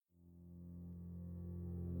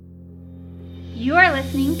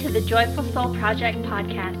listening to the Joyful Soul Project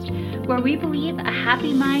podcast, where we believe a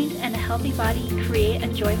happy mind and a healthy body create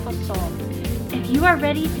a joyful soul. If you are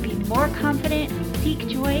ready to be more confident, seek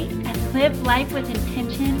joy, and live life with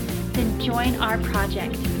intention, then join our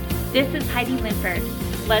project. This is Heidi Linford.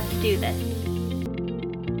 Let's do this.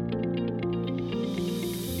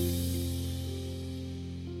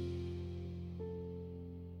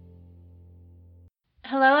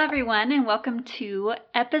 Hello, everyone, and welcome to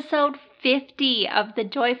episode 50 of the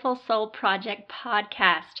Joyful Soul Project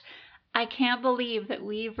podcast. I can't believe that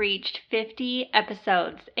we've reached 50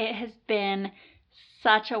 episodes. It has been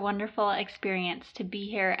such a wonderful experience to be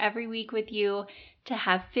here every week with you, to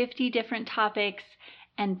have 50 different topics,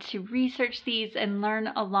 and to research these and learn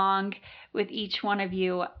along with each one of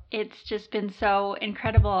you. It's just been so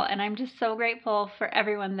incredible, and I'm just so grateful for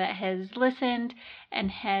everyone that has listened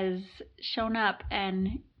and has shown up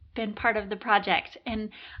and been part of the project. And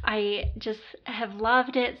I just have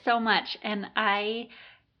loved it so much, and I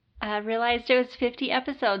realized it was 50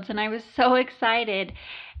 episodes, and I was so excited,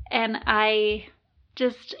 and I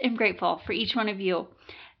just am grateful for each one of you.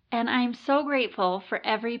 And I'm so grateful for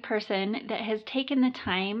every person that has taken the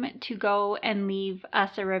time to go and leave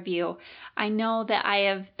us a review. I know that I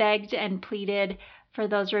have begged and pleaded for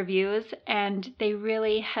those reviews, and they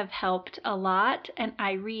really have helped a lot. And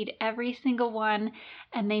I read every single one,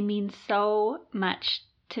 and they mean so much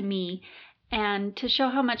to me. And to show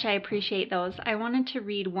how much I appreciate those, I wanted to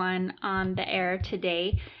read one on the air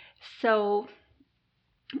today. So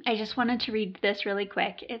I just wanted to read this really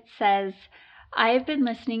quick. It says, I have been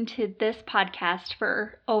listening to this podcast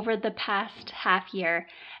for over the past half year,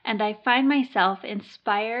 and I find myself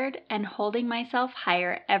inspired and holding myself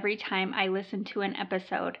higher every time I listen to an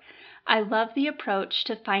episode. I love the approach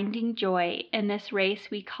to finding joy in this race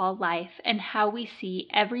we call life, and how we see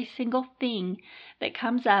every single thing that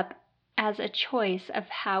comes up as a choice of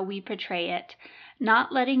how we portray it.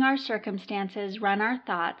 Not letting our circumstances run our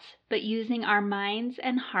thoughts, but using our minds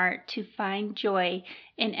and heart to find joy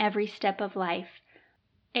in every step of life.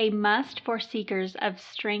 A must for seekers of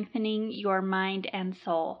strengthening your mind and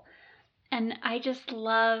soul. And I just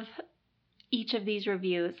love each of these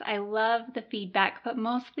reviews. I love the feedback, but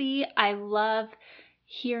mostly I love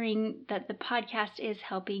hearing that the podcast is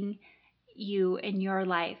helping you in your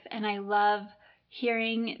life. And I love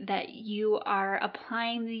hearing that you are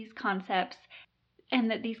applying these concepts, and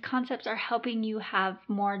that these concepts are helping you have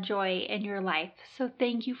more joy in your life. So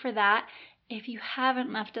thank you for that. If you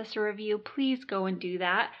haven't left us a review, please go and do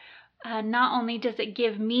that. Not only does it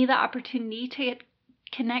give me the opportunity to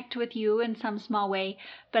connect with you in some small way,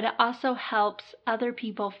 but it also helps other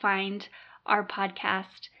people find our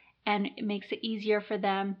podcast, and it makes it easier for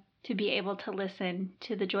them to be able to listen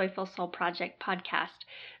to the Joyful Soul Project podcast.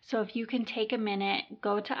 So if you can take a minute,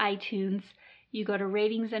 go to iTunes, you go to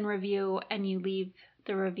ratings and review, and you leave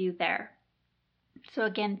the review there. So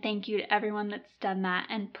again, thank you to everyone that's done that.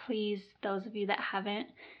 And please, those of you that haven't,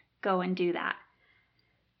 go and do that.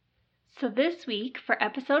 So this week, for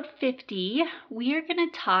episode 50, we are going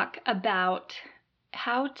to talk about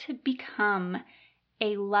how to become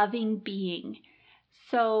a loving being.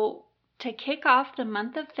 So to kick off the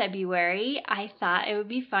month of February, I thought it would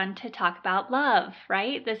be fun to talk about love,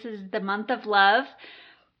 right? This is the month of love.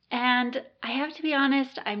 And I have to be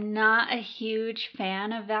honest, I'm not a huge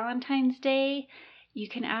fan of Valentine's Day. You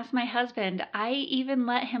can ask my husband. I even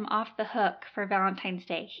let him off the hook for Valentine's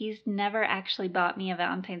Day. He's never actually bought me a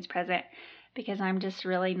Valentine's present because I'm just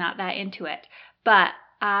really not that into it. But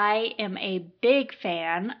I am a big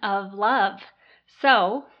fan of love.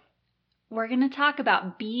 So we're going to talk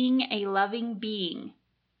about being a loving being.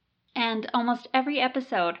 And almost every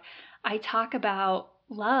episode, I talk about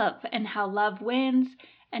love and how love wins,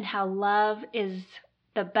 and how love is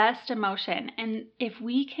the best emotion. And if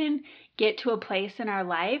we can get to a place in our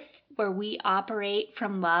life where we operate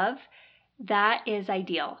from love, that is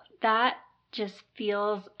ideal. That just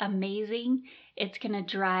feels amazing. It's going to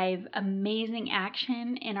drive amazing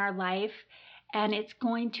action in our life, and it's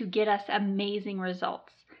going to get us amazing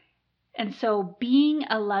results. And so being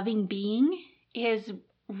a loving being is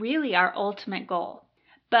really our ultimate goal.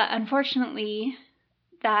 But unfortunately,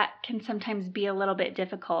 that can sometimes be a little bit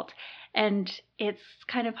difficult, and it's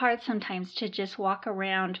kind of hard sometimes to just walk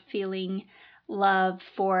around feeling love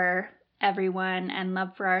for everyone, and love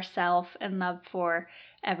for ourselves, and love for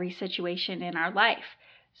every situation in our life.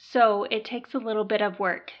 So it takes a little bit of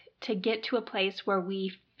work to get to a place where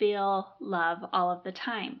we feel love all of the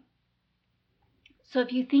time. So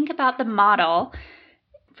if you think about the model,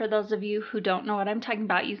 for those of you who don't know what I'm talking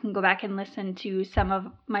about, you can go back and listen to some of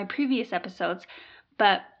my previous episodes.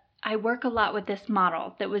 But I work a lot with this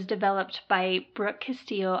model that was developed by Brooke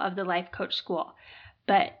Castillo of the Life Coach School,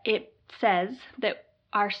 but it says that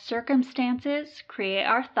our circumstances create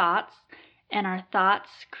our thoughts, and our thoughts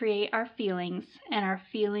create our feelings, and our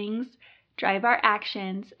feelings drive our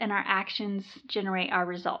actions, and our actions generate our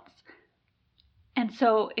results. And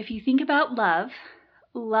so if you think about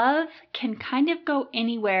love can kind of go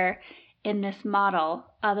anywhere in this model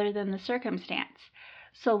other than the circumstance.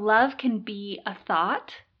 So love can be a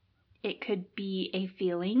thought, it could be a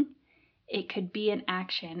feeling, it could be an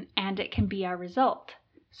action, and it can be our result.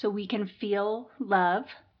 So we can feel love,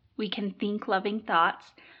 we can think loving thoughts,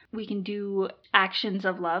 we can do actions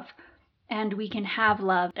of love, and we can have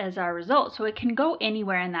love as our result. So it can go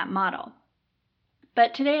anywhere in that model.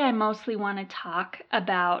 But today I mostly want to talk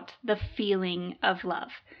about the feeling of love,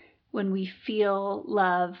 when we feel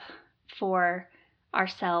love for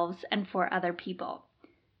ourselves and for other people.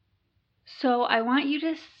 So I want you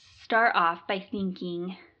to start off by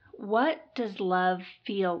thinking, what does love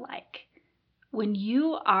feel like? When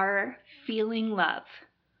you are feeling love,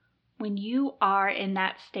 when you are in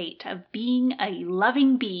that state of being a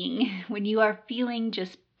loving being, when you are feeling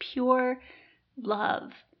just pure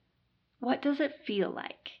love, what does it feel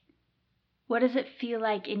like? What does it feel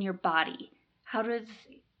like in your body? How does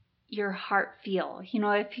your heart feel?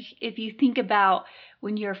 If you think about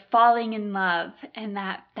when you're falling in love and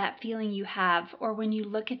that feeling you have, or when you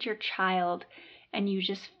look at your child and you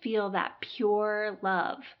just feel that pure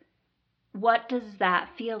love, what does that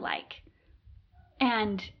feel like?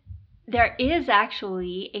 And there is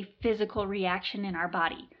actually a physical reaction in our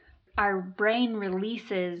body. Our brain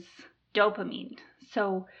releases dopamine.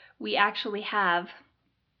 So we actually have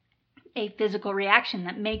a physical reaction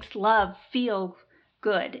that makes love feel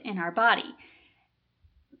good in our body.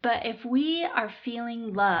 But if we are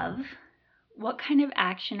feeling love, what kind of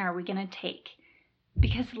action are we going to take?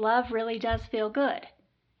 Because love really does feel good.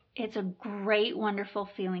 It's a great, wonderful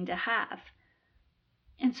feeling to have.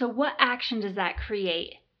 And so what action does that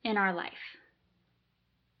create in our life?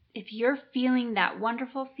 If you're feeling that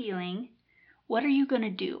wonderful feeling, what are you going to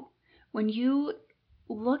do? When you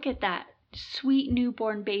look at that sweet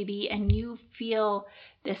newborn baby and you feel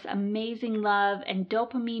this amazing love and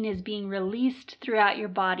dopamine is being released throughout your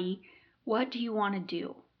body, what do you want to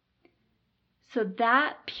do? So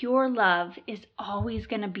that pure love is always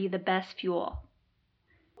going to be the best fuel.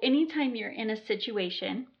 Anytime you're in a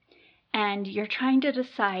situation and you're trying to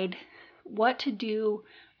decide what to do,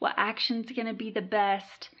 what action's going to be the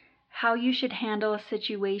best, how you should handle a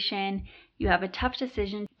situation, you have a tough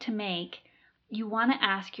decision to make, you want to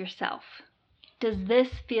ask yourself, does this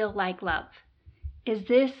feel like love? Is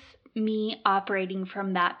this me operating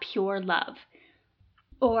from that pure love?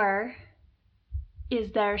 Or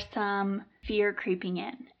is there some fear creeping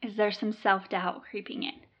in? Is there some self-doubt creeping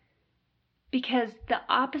in? Because the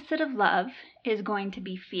opposite of love is going to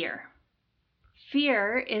be fear.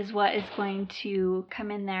 Fear is what is going to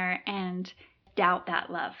come in there and doubt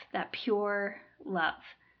that love, that pure love.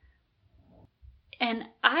 And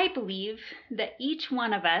I believe that each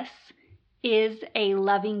one of us is a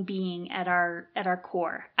loving being at our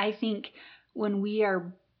core. I think when we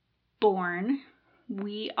are born,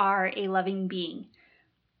 we are a loving being.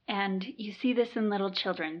 And you see this in little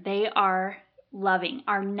children. They are loving.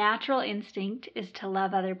 Our natural instinct is to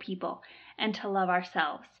love other people and to love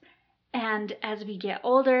ourselves. And as we get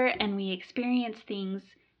older and we experience things,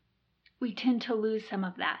 we tend to lose some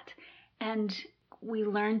of that. And we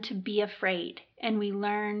learn to be afraid and we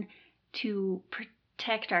learn to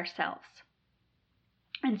protect ourselves.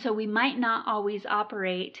 And so we might not always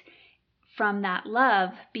operate from that love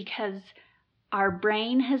because our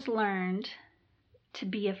brain has learned to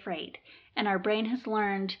be afraid. And our brain has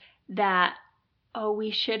learned that,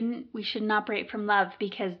 we shouldn't operate from love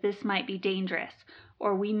because this might be dangerous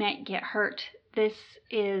or we might get hurt. This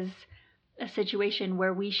is a situation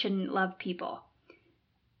where we shouldn't love people.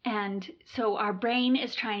 And so our brain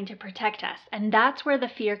is trying to protect us, and that's where the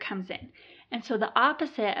fear comes in. And so the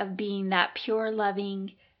opposite of being that pure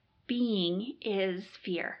loving being is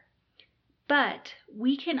fear. But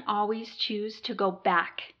we can always choose to go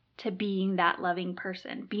back to being that loving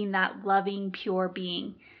person, being that loving, pure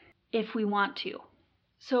being, if we want to.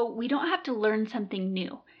 So we don't have to learn something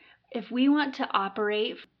new. If we want to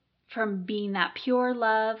operate from being that pure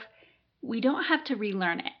love, we don't have to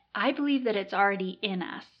relearn it. I believe that it's already in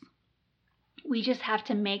us. We just have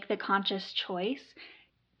to make the conscious choice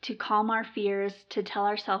to calm our fears, to tell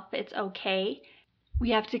ourselves it's okay.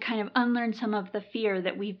 We have to kind of unlearn some of the fear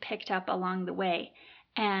that we've picked up along the way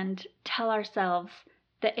and tell ourselves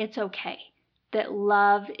that it's okay, that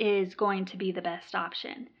love is going to be the best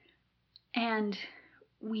option. And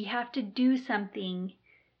we have to do something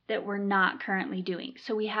that we're not currently doing.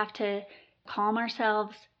 So we have to calm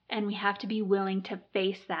ourselves and we have to be willing to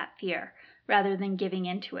face that fear rather than giving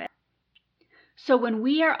into it. So when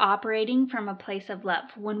we are operating from a place of love,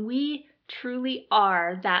 when we truly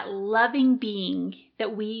are that loving being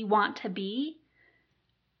that we want to be,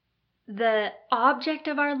 the object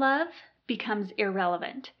of our love becomes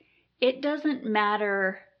irrelevant. It doesn't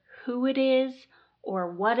matter who it is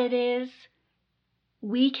or what it is.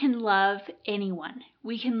 We can love anyone.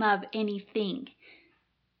 We can love anything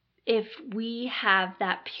if we have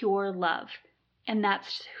that pure love, and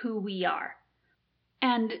that's who we are.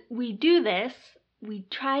 And we do this, we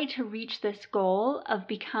try to reach this goal of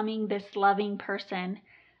becoming this loving person,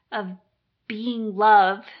 of being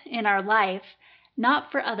love in our life,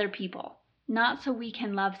 not for other people, not so we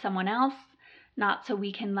can love someone else, not so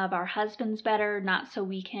we can love our husbands better, not so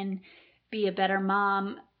we can be a better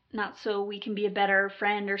mom, not so we can be a better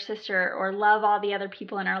friend or sister or love all the other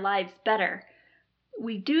people in our lives better.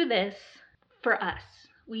 We do this for us.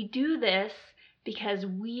 We do this because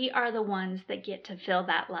we are the ones that get to feel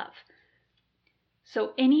that love.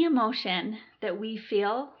 So any emotion that we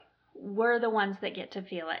feel, we're the ones that get to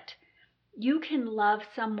feel it. You can love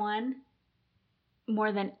someone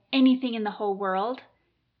more than anything in the whole world,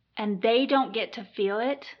 and they don't get to feel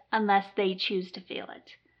it unless they choose to feel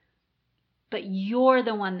it. But you're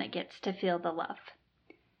the one that gets to feel the love.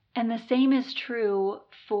 And the same is true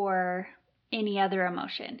for any other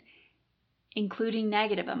emotion, including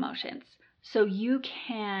negative emotions. So you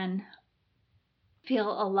can feel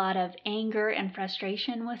a lot of anger and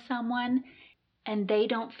frustration with someone, and they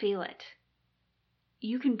don't feel it.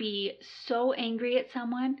 You can be so angry at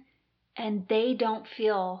someone, and they don't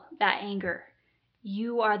feel that anger.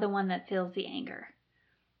 You are the one that feels the anger.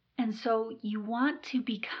 And so you want to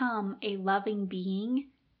become a loving being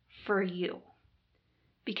for you,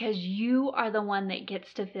 because you are the one that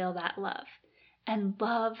gets to feel that love. And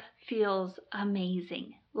love feels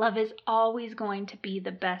amazing. Love is always going to be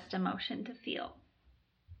the best emotion to feel.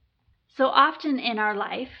 So often in our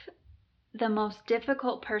life, the most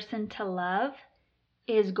difficult person to love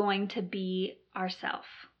is going to be ourselves.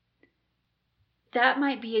 That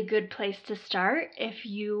might be a good place to start if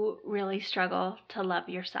you really struggle to love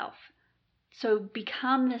yourself. So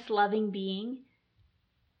become this loving being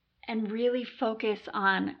and really focus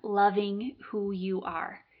on loving who you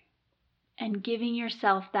are and giving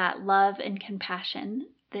yourself that love and compassion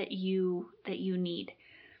that you need.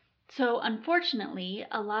 So unfortunately,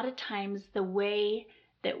 a lot of times the way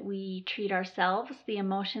that we treat ourselves, the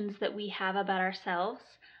emotions that we have about ourselves,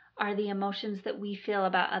 are the emotions that we feel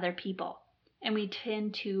about other people. And we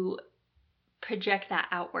tend to project that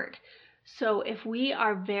outward. So if we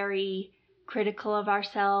are very critical of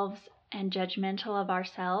ourselves and judgmental of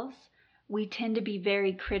ourselves, we tend to be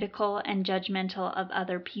very critical and judgmental of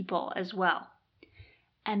other people as well.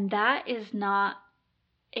 And that is not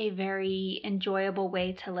a very enjoyable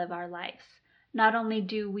way to live our lives. Not only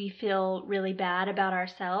do we feel really bad about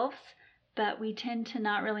ourselves, but we tend to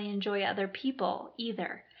not really enjoy other people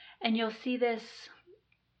either. And you'll see this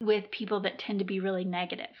with people that tend to be really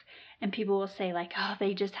negative. And people will say like, oh,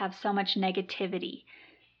 they just have so much negativity.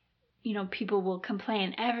 You know, people will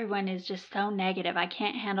complain, everyone is just so negative, I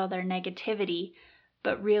can't handle their negativity.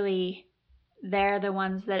 But really, they're the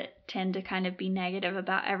ones that tend to kind of be negative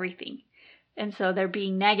about everything. And so they're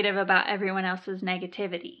being negative about everyone else's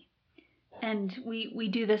negativity. And we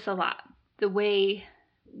do this a lot. The way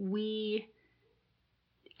we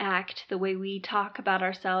act, the way we talk about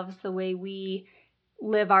ourselves, the way we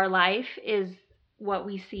live our life is what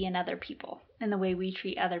we see in other people and the way we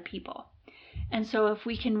treat other people. And so if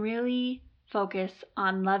we can really focus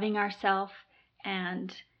on loving ourselves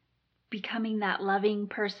and becoming that loving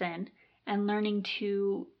person and learning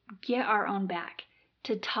to get our own back,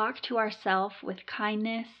 to talk to ourselves with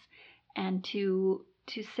kindness and to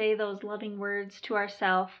say those loving words to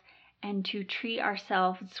ourselves and to treat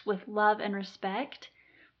ourselves with love and respect,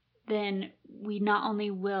 then we not only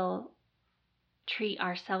will treat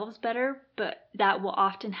ourselves better, but that will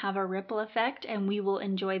often have a ripple effect and we will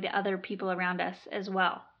enjoy the other people around us as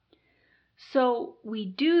well. So we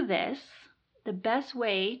do this, the best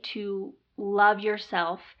way to love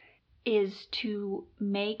yourself is to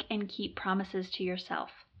make and keep promises to yourself.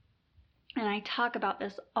 And I talk about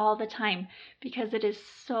this all the time because it is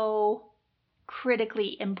so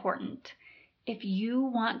critically important. If you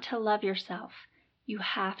want to love yourself, you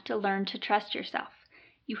have to learn to trust yourself.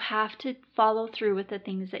 You have to follow through with the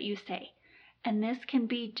things that you say. And this can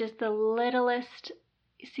be just the littlest,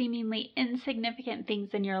 seemingly insignificant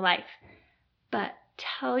things in your life. But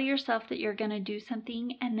tell yourself that you're going to do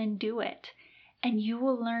something and then do it. and you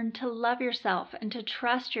will learn to love yourself and to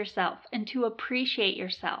trust yourself and to appreciate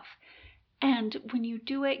yourself. And when you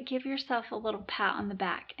do it, give yourself a little pat on the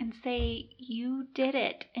back and say, you did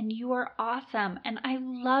it and you are awesome and I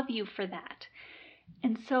love you for that.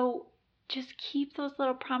 And so just keep those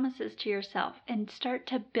little promises to yourself and start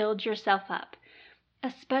to build yourself up,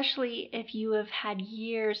 especially if you have had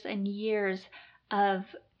years and years of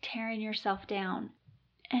tearing yourself down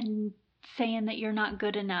and saying that you're not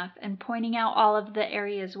good enough and pointing out all of the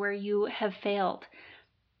areas where you have failed.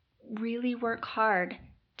 Really work hard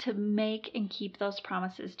to make and keep those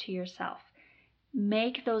promises to yourself.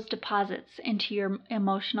 Make those deposits into your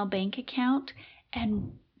emotional bank account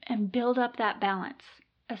and build up that balance,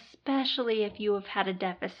 especially if you have had a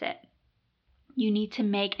deficit. You need to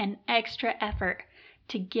make an extra effort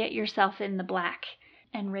to get yourself in the black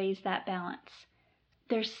and raise that balance.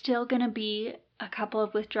 There's still going to be a couple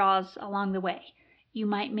of withdrawals along the way. You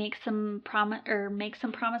might make some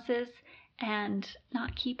promises and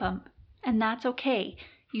not keep them, and that's okay.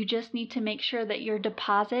 You just need to make sure that your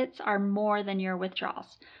deposits are more than your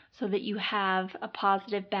withdrawals so that you have a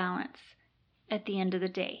positive balance at the end of the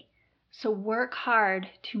day. So work hard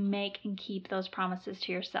to make and keep those promises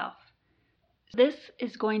to yourself. This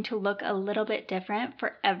is going to look a little bit different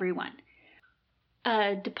for everyone.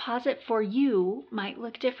 A deposit for you might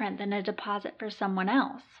look different than a deposit for someone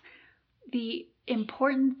else. The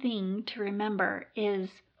important thing to remember is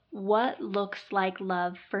what looks like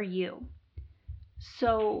love for you.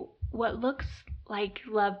 So what looks like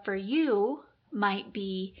love for you might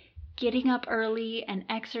be getting up early and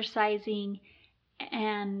exercising,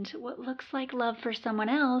 and what looks like love for someone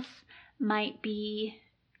else might be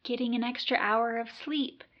getting an extra hour of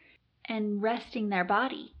sleep and resting their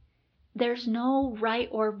body. There's no right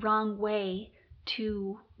or wrong way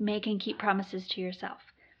to make and keep promises to yourself.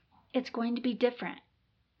 It's going to be different.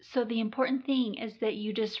 So the important thing is that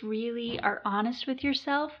you just really are honest with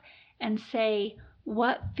yourself and say,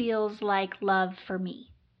 what feels like love for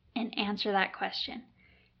me? And answer that question.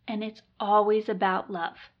 And it's always about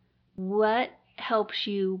love. What helps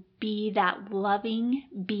you be that loving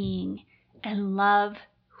being and love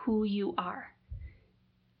who you are?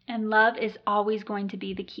 And love is always going to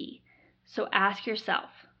be the key. So ask yourself,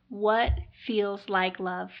 what feels like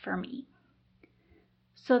love for me?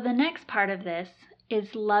 So the next part of this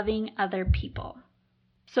is loving other people.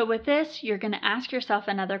 So with this, you're going to ask yourself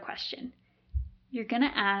another question. You're going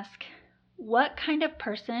to ask, what kind of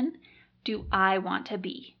person do I want to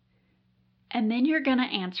be? And then you're going to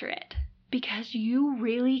answer it, because you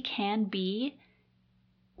really can be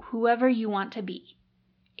whoever you want to be.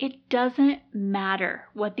 It doesn't matter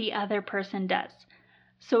what the other person does.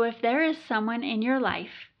 So if there is someone in your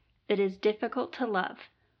life that is difficult to love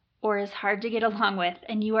or is hard to get along with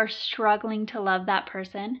and you are struggling to love that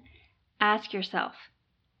person, ask yourself,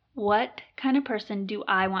 what kind of person do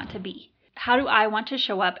I want to be? How do I want to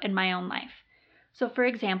show up in my own life? So for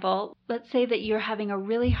example, let's say that you're having a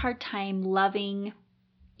really hard time loving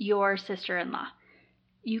your sister-in-law.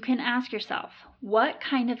 You can ask yourself, what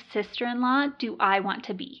kind of sister-in-law do I want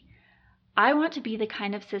to be? I want to be the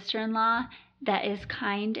kind of sister-in-law that is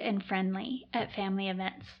kind and friendly at family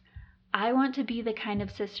events. I want to be the kind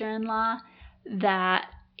of sister-in-law that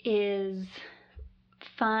is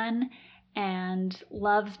fun and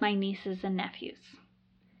loves my nieces and nephews.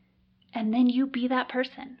 And then you be that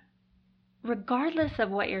person. Regardless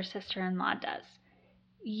of what your sister-in-law does,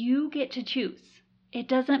 you get to choose. It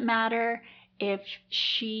doesn't matter if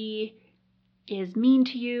she is mean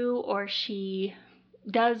to you or she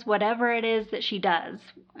does whatever it is that she does,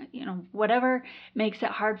 whatever makes it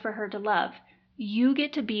hard for her to love. You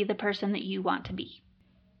get to be the person that you want to be.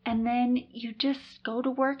 And then you just go to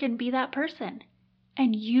work and be that person.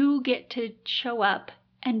 And you get to show up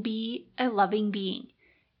and be a loving being.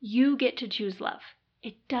 You get to choose love.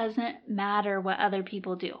 It doesn't matter what other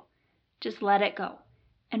people do. Just let it go.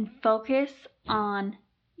 And focus on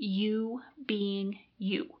you being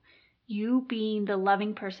you. You being the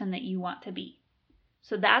loving person that you want to be.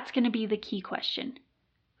 So that's going to be the key question.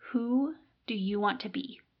 Who do you want to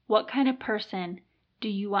be? What kind of person do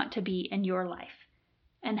you want to be in your life?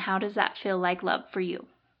 And how does that feel like love for you?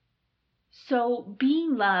 So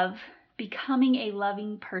being love, becoming a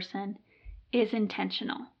loving person, is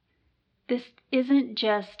intentional. This isn't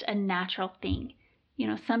just a natural thing.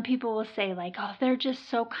 Some people will say oh, they're just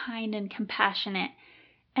so kind and compassionate.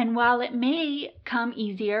 And while it may come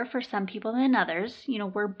easier for some people than others,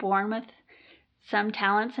 we're born with some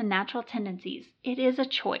talents and natural tendencies. It is a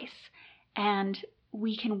choice, and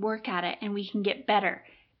we can work at it and we can get better.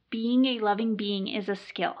 Being a loving being is a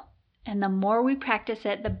skill, and the more we practice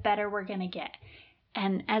it, the better we're going to get.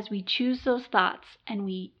 And as we choose those thoughts and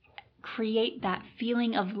we create that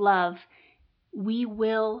feeling of love, we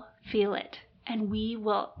will feel it and we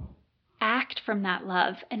will act from that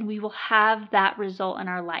love, and we will have that result in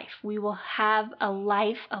our life. We will have a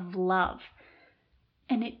life of love.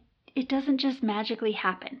 And it doesn't just magically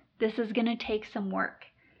happen. This is going to take some work,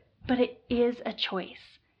 but it is a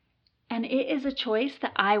choice. And it is a choice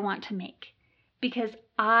that I want to make because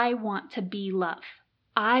I want to be love.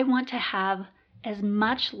 I want to have as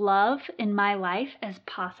much love in my life as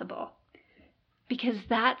possible because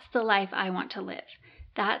that's the life I want to live.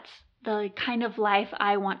 That's the kind of life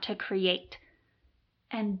I want to create.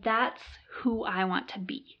 And that's who I want to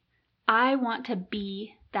be. I want to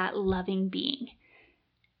be that loving being.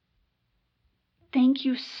 Thank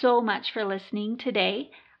you so much for listening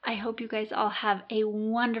today. I hope you guys all have a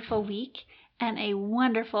wonderful week and a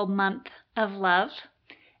wonderful month of love.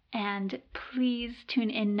 And please tune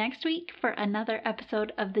in next week for another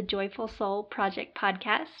episode of the Joyful Soul Project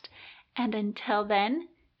podcast. And until then,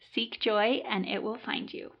 seek joy and it will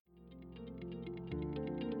find you.